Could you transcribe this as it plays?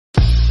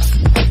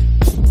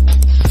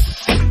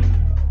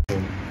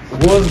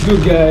What's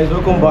good, guys?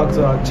 Welcome back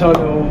to our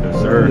channel. Yes,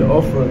 sir. We're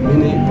off for a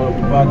minute, but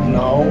we're back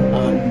now.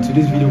 And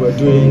today's video, we're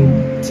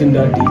doing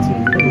Tinder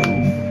dating real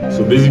life.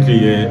 So basically,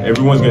 yeah,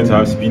 everyone's going to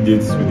have speed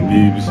dates with the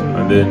babes,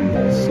 and then.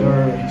 Yes,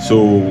 sir.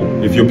 So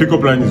if your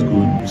pickup line is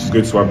good, she's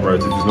going to swipe right.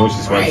 If it's not,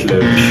 she swipes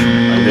left.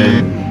 And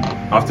then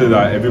after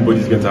that,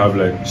 everybody's going to have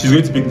like, she's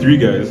going to pick 3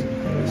 guys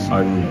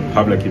and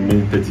have like a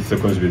minute 30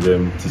 seconds with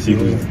them to see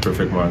who's the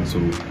perfect man. So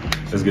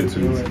let's get to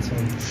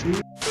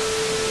it.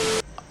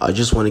 I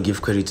just want to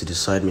give credit to the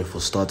sidemen for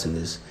starting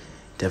this.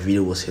 Their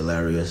video was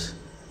hilarious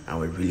and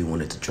we really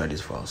wanted to try this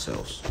for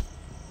ourselves.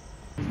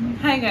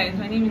 Hi guys,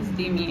 my name is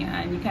Demi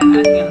and you can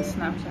add me on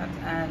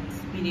Snapchat at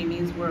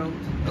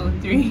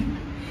VinzeTV03.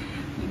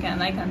 You can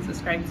like and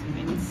subscribe to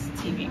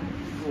VinzeTV.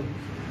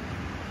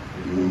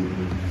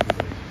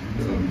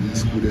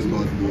 This good is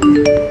not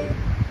boy.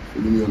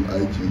 Follow me on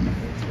IG,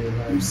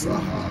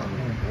 Usaha.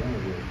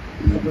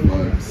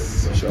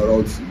 Vibes. Shout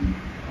out to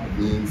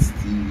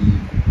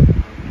VinzeTV.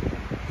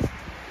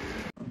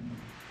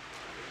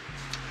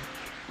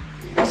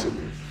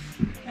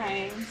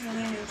 Hi, my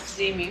name is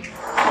Demi.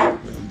 I'm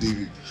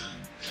David.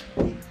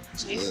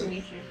 Nice to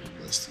meet you.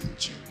 Nice to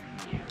meet you.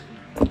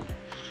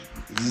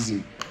 Easy.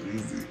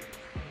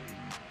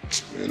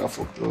 Man, I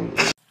fucked up.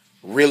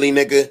 Really,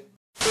 nigga?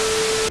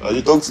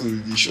 You talk to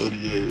the shorty,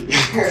 yeah.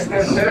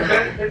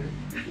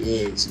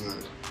 Yes, man.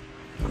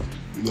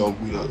 You know I'm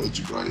good at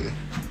algebra, yeah.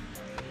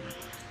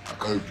 I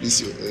can replace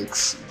your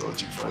ex with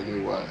algebra, you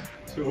know why?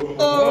 Swag.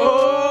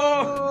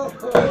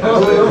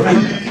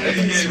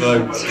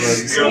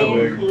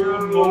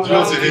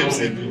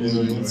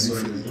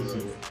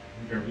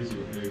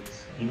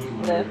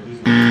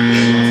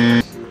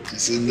 He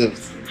said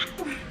left.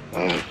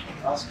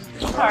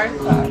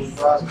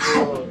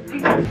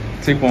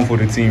 Take one for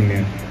the team,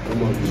 man.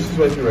 Come on, this is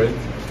what you right.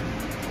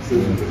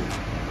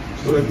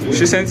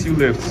 She sent you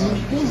left.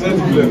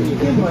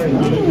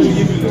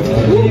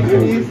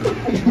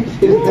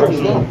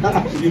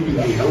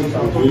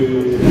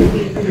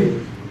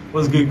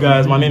 What's good,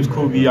 guys? My name's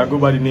Kobe. I go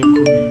by the name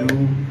Kobe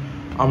Lou.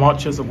 I'm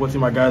out here supporting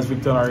my guys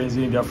Victor and Arinze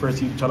in their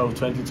first YouTube channel of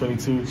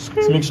 2022. So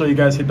make sure you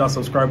guys hit that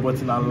subscribe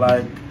button and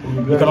like.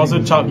 You can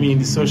also chat me in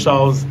the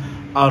socials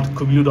at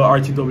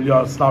kobilu.rtw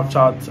on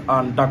Snapchat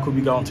and that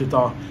Kobe guy on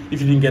Twitter. If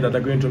you didn't get that,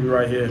 they're going to be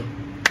right here.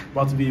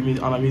 About to be an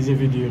amazing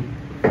video.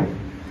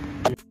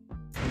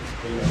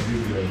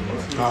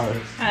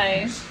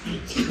 Hi.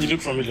 You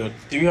look familiar.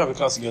 Do we have a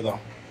class together?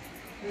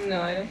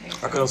 No, I don't think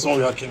so. I could have sworn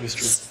we had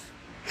chemistry.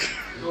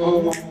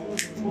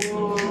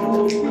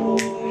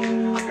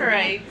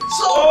 Alright.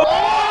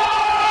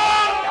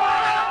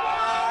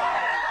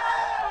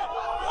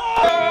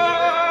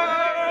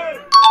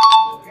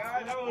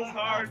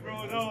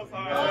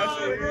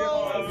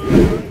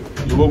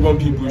 Yo, welcome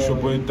people, it's your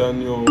boy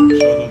Daniel.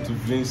 Shout out to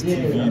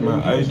VinzeTV, my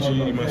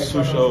IG, my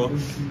social,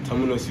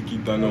 Tamino Siki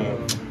Daniel.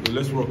 Yo,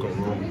 let's rock and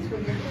roll.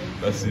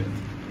 That's it.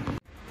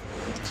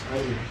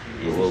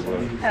 Yo,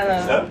 welcome.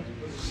 Hello.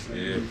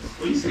 Yeah,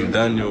 I'm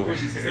Daniel.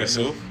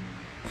 Yourself?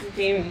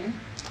 Demi.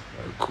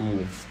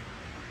 Cool.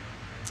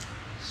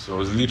 So I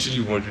was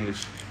literally wondering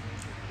if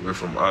we're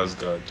from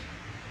Asgard.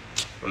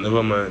 But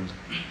never mind.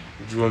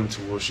 Would you want me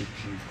to worship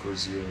you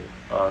because you're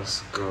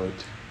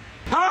Asgard?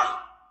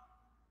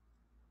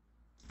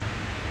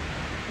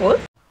 What?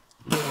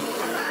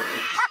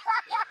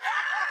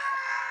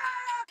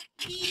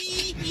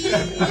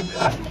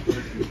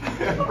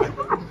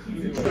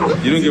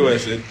 You don't get what I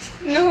said?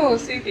 No,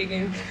 say it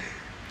again.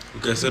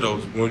 Okay, I said I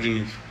was wondering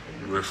if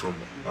you were from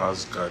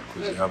Asgard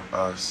because you have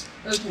ass.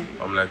 Okay.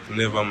 I'm like,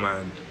 never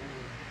mind.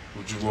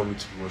 Would you want me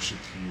to worship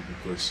you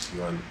because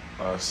you're an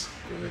ass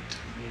god?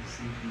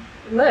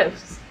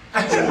 Left.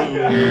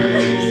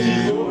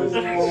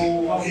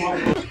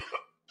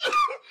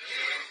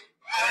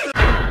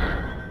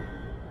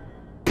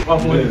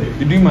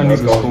 You're doing my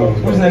niggas cool.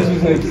 Who's next?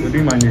 You're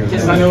doing my niggas.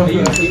 Yes, I know.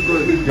 You're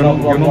not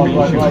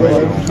being shit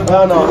right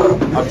now. No.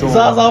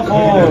 Zaza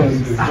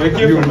phones.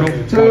 You're not.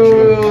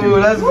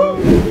 Let's go.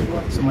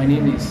 So my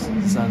name is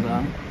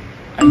Zaza.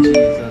 IG is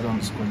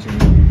Zaza_J.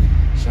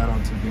 Shout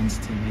out to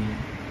VinzeTV.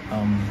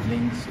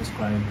 Link,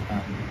 subscribe,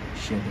 and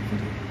share the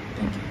video.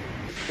 Thank you.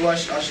 Well, I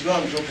should go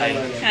and drop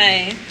online.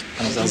 Hi.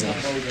 I'm Zaza.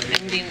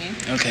 I'm Demi.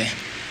 Okay.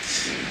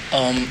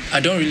 I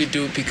don't really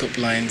do pickup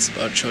lines,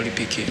 but I'll surely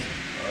pick it.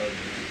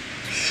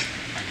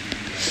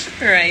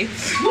 Right.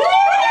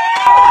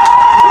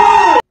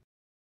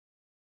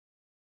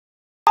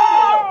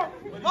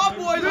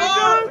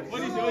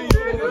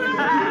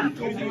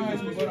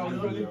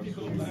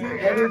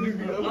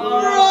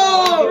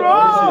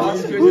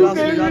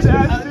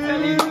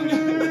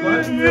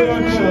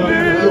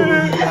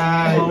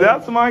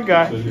 That's my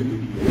guy.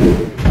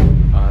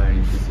 Hi,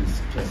 this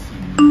is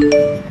Kessie.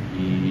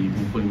 You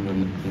can follow me on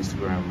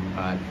Instagram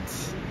at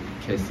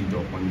Kessie._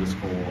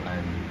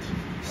 and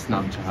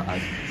Snapchat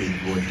at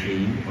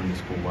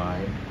BigBoyK_Y.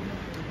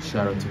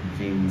 Shout out to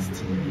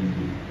VinzeTV.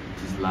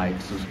 Just like,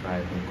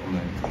 subscribe, and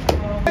comment.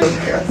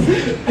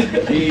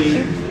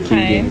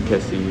 Hi.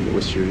 Kessie,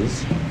 what's yours?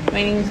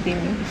 My name is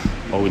Demi.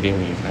 Oh,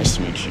 Demi, nice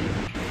to meet you.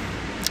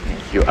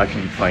 You're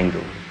actually fine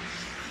though.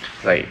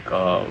 Like,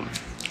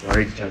 what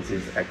are the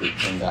chances I could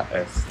turn that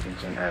S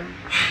into an M?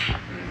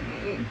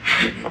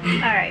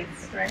 Alright,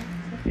 right.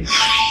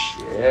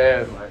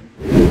 Yeah, man.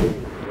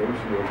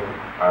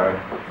 Alright.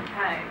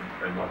 Hi.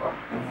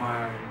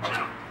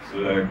 So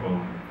like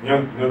you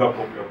know that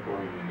popular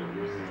poem in the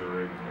roses are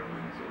red,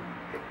 so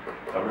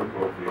that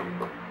poem thing,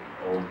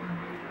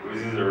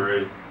 roses are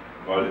red,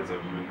 violets are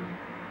blue.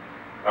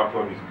 That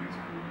poem is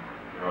beautiful.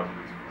 You know how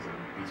beautiful it's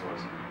beautiful.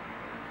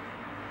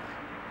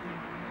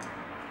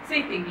 Say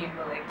it again,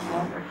 but like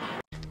longer.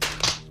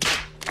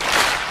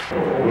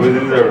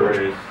 Roses are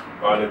red,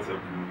 violets are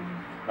blue.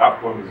 That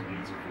poem is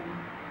beautiful,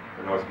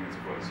 and that was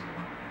beautiful as well.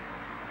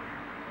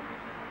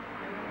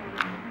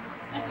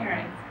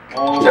 Alright.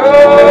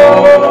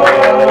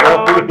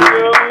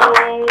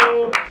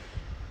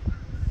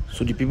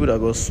 So the people that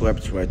got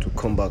swiped right will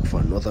come back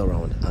for another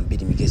round and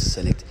Bidimi gets to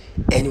select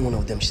any one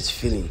of them she's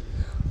feeling.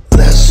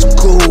 Let's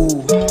go!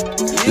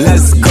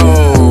 Let's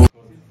go!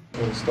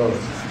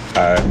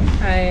 Hi.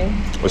 Hi.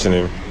 What's your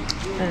name?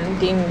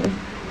 Demi.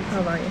 How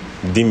about you?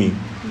 Dimi.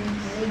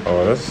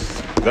 Oh,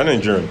 is that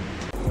Nigerian?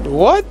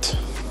 What?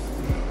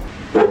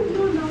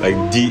 Like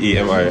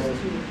D-A-M-I. Is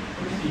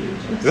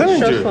that Short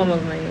Nigerian? form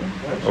of my name.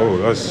 Oh,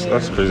 that's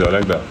crazy. I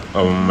like that.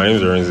 My name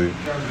is Arinze.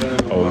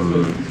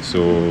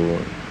 So,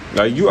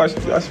 like, you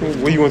asked me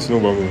what you want to know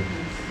about me.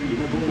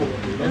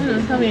 I don't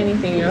know, tell me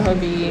anything, your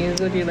hobbies,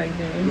 what do you like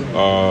doing?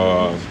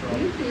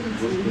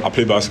 I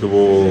play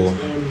basketball.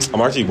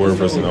 I'm actually a boring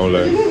person. I was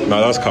like,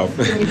 nah, that's cap.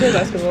 You play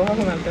basketball, how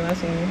come I've never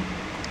seen you?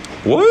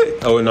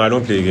 What? Oh no, I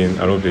don't play again.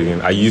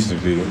 I used to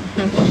play.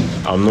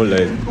 I'm not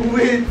like.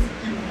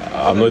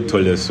 I'm not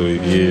tallest, so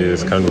yeah,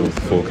 it's kind of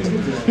fucked.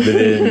 But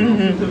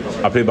then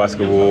I play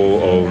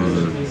basketball. I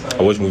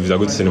watch movies. I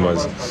go to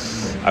cinemas.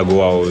 I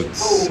go out.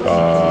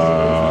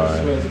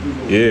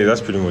 Yeah,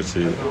 that's pretty much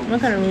it. What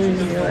kind of movies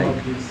do you like?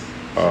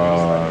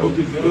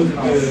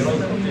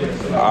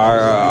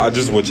 I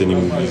just watch any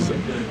movies.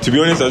 To be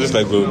honest, I just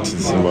like go to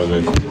the cinema.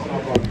 Like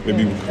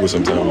maybe we could go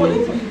sometime.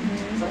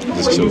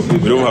 Just chill.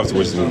 We don't have to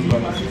watch the movie.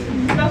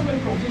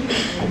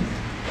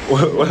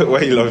 Why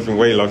are you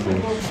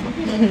laughing?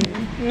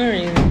 No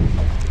reason.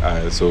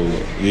 Alright, so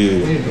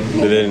yeah.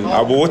 But then,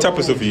 but what type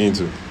of stuff are you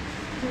into?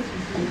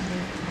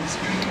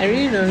 I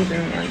really don't do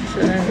much. I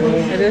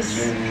just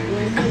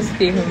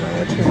stay home and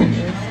watch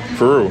movies.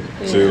 For real?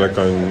 Yeah. So you're like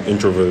an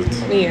introvert?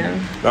 Yeah.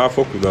 Nah,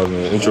 fuck with that,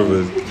 man.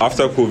 Introvert.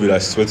 After COVID, I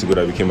swear to God,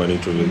 I became an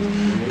introvert.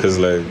 Because,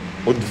 like,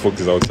 what the fuck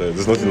is outside?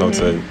 There's nothing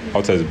outside.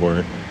 Outside is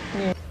boring.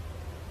 Yeah.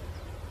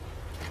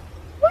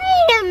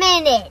 Wait a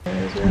minute!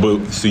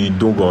 But, so you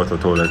don't go out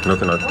at all? Like,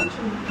 nothing at all?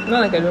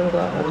 Not like I don't go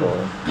out at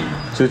all.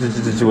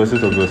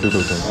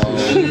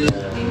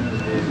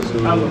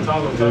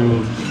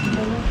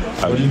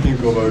 What do you think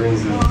of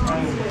Arinze?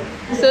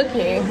 It's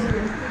okay.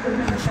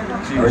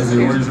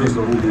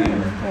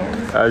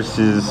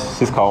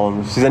 She's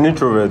calm. She's an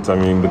introvert, I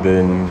mean, but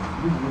then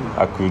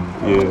I could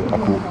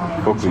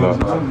fuck with her.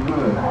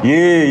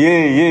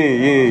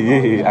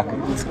 Yeah.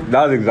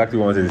 That's exactly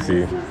what I wanted to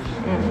say.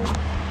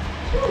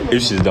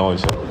 If she's down,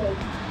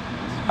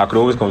 I could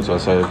always come to her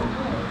side,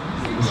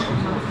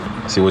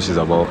 see what she's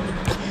about.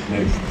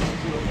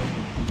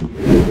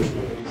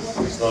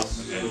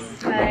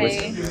 Hi.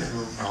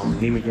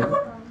 Name again?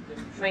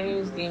 My name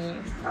is Demi.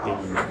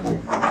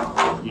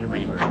 You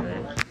remember,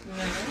 right?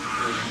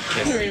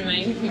 Yes.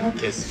 Remind me.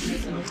 Yes.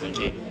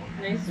 Okay.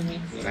 Nice to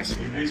meet you. Nice to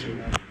meet you.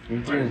 You're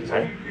doing it,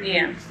 right?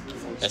 Yeah.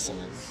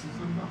 SMS.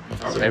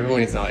 So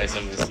everyone is now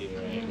SMS, right?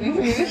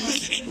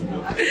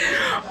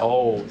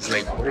 Oh, it's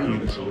like, what do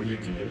you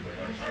do?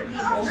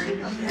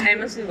 I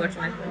mostly watch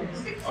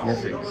Netflix.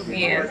 Netflix?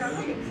 Yeah.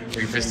 When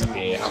you first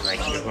okay, I'm like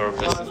a horror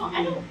person.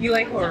 You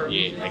like horror?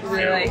 Yeah, like Is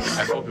it like...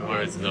 I hope people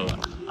already know.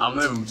 I'm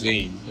not even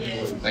playing.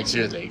 Like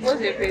seriously.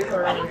 What's your favorite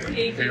horror?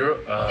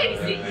 Favorite?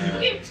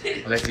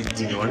 Let's say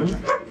Dinon.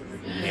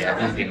 Yeah, I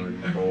think Dinon.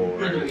 Or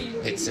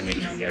Pet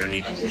Cemetery. I don't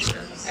need to watch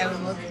that. I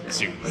would love to.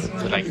 Seriously.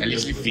 So like, I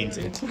literally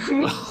fainted.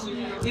 You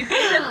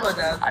fainted for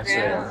that? I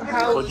swear.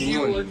 How For do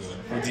you watch?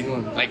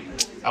 Dinon. Like,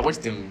 I watch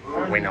them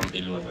when I'm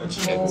alone. And she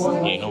said,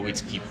 yeah, no way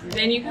to keep.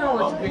 Then you can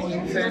watch Green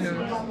Inferno.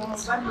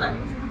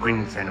 Green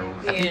Inferno.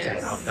 I think I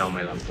Yes. have that on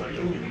my laptop.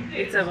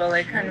 It's about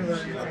like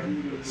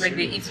cannibalism. Like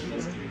they eat people.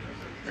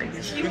 Like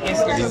this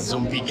This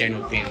zombie kind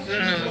of thing.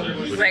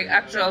 like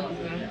actual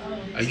people.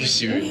 Are you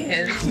serious?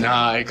 Yes.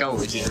 Nah, I can't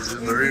watch it. It's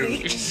for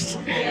real.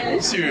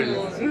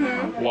 Serious.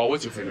 Wow,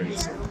 what's your favorite?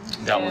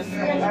 That one.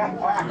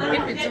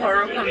 If it's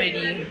horror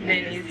comedy,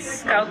 then it's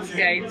Scout's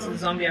Guide to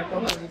Zombie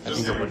Apocalypse. I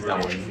think I watched that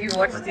one. You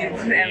watched it.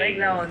 I like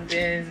that one.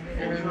 Then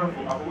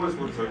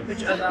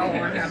which other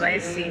one have I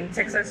seen?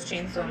 Texas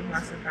Chainsaw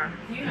Massacre,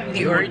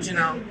 the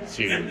original.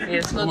 Serious.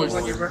 Yes, not the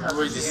one you brought up.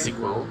 Who is the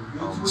sequel?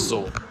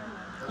 So.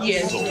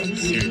 Yes. So,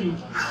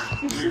 serious.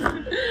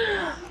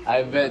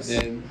 I bet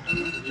then.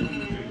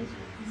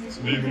 It's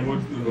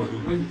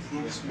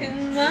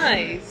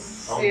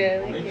nice.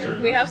 Yeah, like, yeah.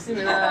 We have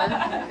similar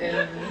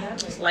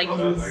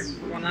likings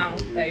for now.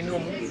 I know.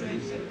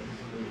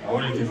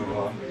 What do you think of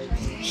her?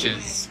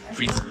 She's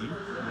pretty.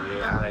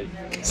 Yeah, Like,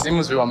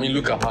 Simmons will me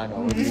look at her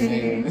now. What do you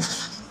mean?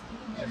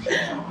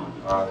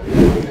 Out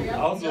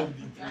of the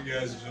three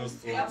guys you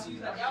just talked to,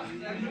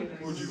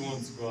 who do you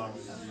want to go out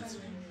with?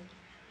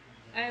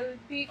 I would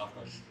pick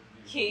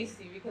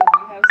Casey because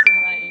we have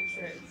similar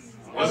interests.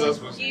 What's that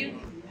supposed to If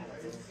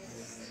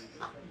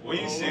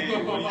What you say?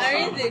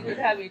 Arinze could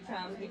have a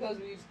chance because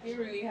we didn't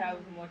really have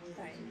much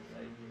time.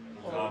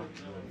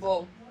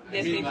 But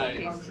definitely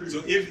Casey.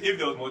 So if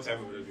there was more time,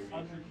 it would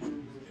have been me.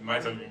 It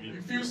might have been me.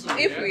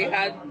 If we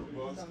had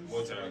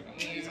More time.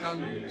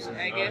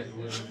 I guess.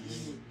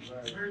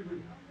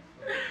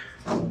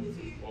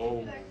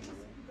 Oh.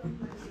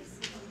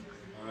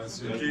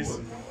 So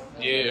Casey,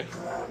 Yeah.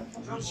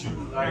 would you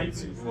like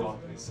to go out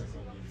in a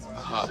second?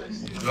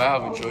 Do I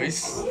have a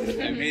choice?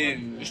 I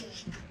mean,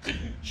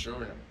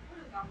 sure.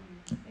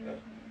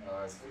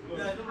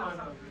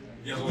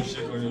 You guys want to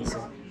check on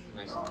yourself?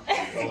 Nice.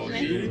 Oh,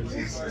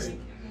 yeah.